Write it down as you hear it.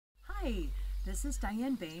Hi, this is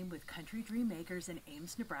DiAnn Boehm with Country Dream Makers in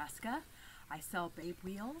Ames, Nebraska. I sell babe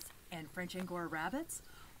wheels and French Angora rabbits,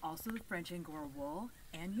 also French Angora wool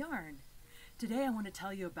and yarn. Today I want to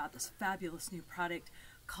tell you about this fabulous new product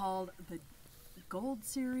called the Gold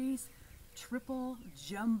Series Triple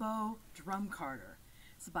Jumbo Drum Carder.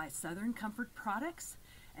 It's by Southern Comfort Products,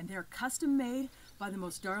 and they're custom made by the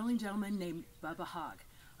most darling gentleman named Bubba Hogg.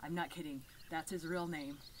 I'm not kidding, that's his real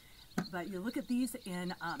name. But you look at these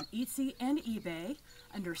in Etsy and eBay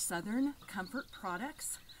under Southern Comfort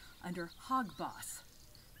Products under Hog Boss.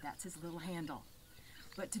 That's his little handle.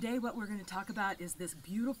 But today what we're going to talk about is this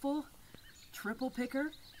beautiful triple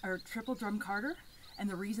picker or triple drum carder. And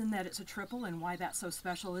the reason that it's a triple and why that's so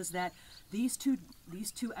special is that these two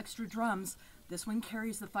extra drums, this one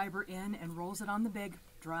carries the fiber in and rolls it on the big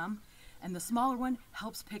drum, and the smaller one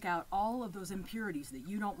helps pick out all of those impurities that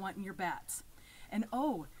you don't want in your bats. And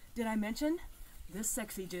oh, did I mention this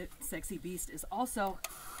sexy beast is also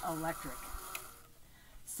electric?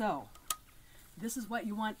 So this is what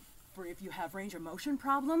you want for if you have range of motion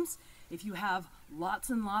problems, if you have lots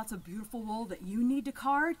and lots of beautiful wool that you need to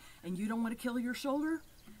card and you don't want to kill your shoulder,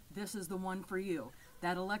 this is the one for you.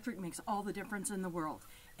 That electric makes all the difference in the world,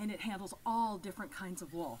 and it handles all different kinds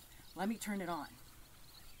of wool. Let me turn it on.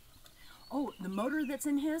 Oh, the motor that's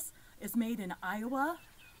in his is made in Iowa.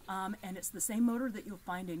 And it's the same motor that you'll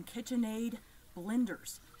find in KitchenAid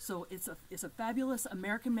blenders. So it's a fabulous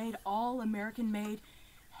American-made, all American-made,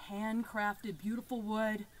 handcrafted, beautiful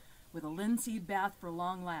wood with a linseed bath for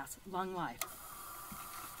long life.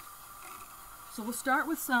 So we'll start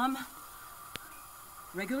with some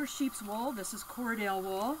regular sheep's wool. This is Corriedale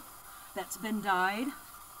wool that's been dyed.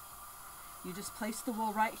 You just place the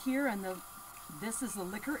wool right here, and this is the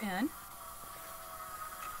liquor in.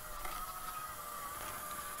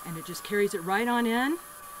 And it just carries it right on in.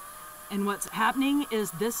 And what's happening is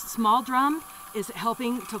this small drum is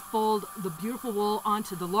helping to fold the beautiful wool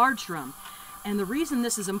onto the large drum. And the reason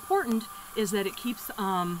this is important is that it keeps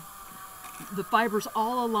the fibers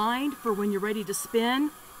all aligned for when you're ready to spin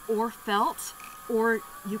or felt, or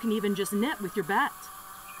you can even just knit with your bat.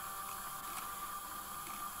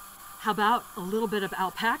 How about a little bit of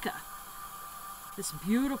alpaca? This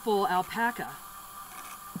beautiful alpaca.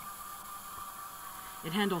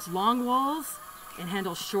 It handles long wools, it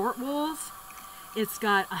handles short wools. It's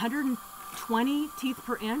got 120 teeth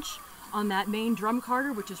per inch on that main drum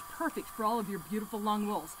carder, which is perfect for all of your beautiful long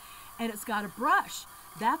wools. And it's got a brush.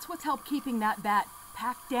 That's what's helped keeping that bat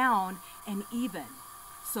packed down and even.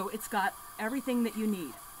 So it's got everything that you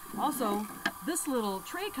need. Also, this little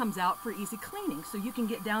tray comes out for easy cleaning, so you can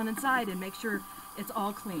get down inside and make sure it's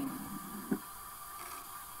all clean.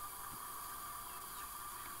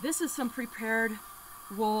 This is some prepared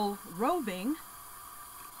wool roving.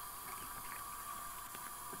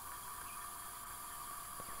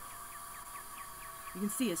 You can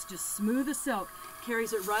see it's just smooth as silk,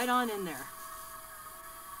 carries it right on in there.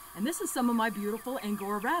 And this is some of my beautiful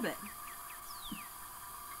Angora rabbit.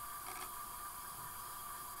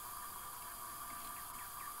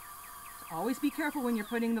 Always be careful when you're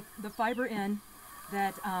putting the fiber in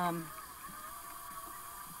that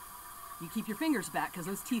you keep your fingers back, because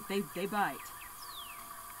those teeth, they bite.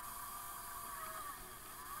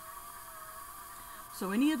 So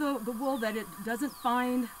any of the wool that it doesn't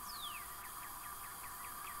find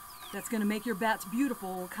that's going to make your bats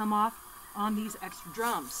beautiful will come off on these extra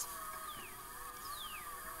drums.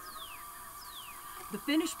 The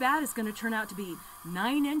finished bat is going to turn out to be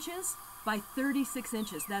 9 inches by 36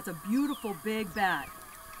 inches. That's a beautiful big bat.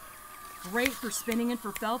 Great for spinning and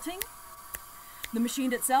for felting. The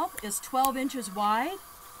machine itself is 12 inches wide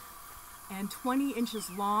and 20 inches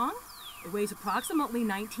long. It weighs approximately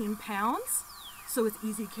 19 pounds. So it's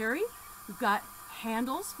easy carry. We've got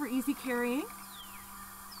handles for easy carrying.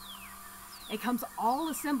 It comes all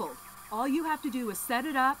assembled. All you have to do is set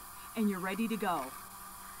it up and you're ready to go.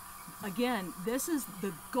 Again, this is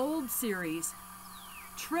the Gold Series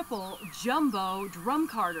Triple Jumbo Drum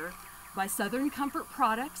Carder by Southern Comfort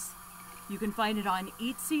Products. You can find it on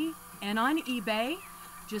Etsy and on eBay.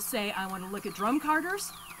 Just say, I want to look at drum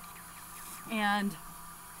carders, and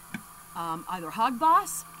either Hog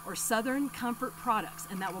Boss or Southern Comfort Products,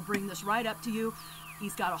 and that will bring this right up to you.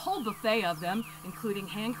 He's got a whole buffet of them, including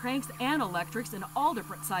hand cranks and electrics in all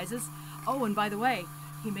different sizes. Oh, and by the way,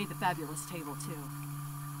 he made the fabulous table too.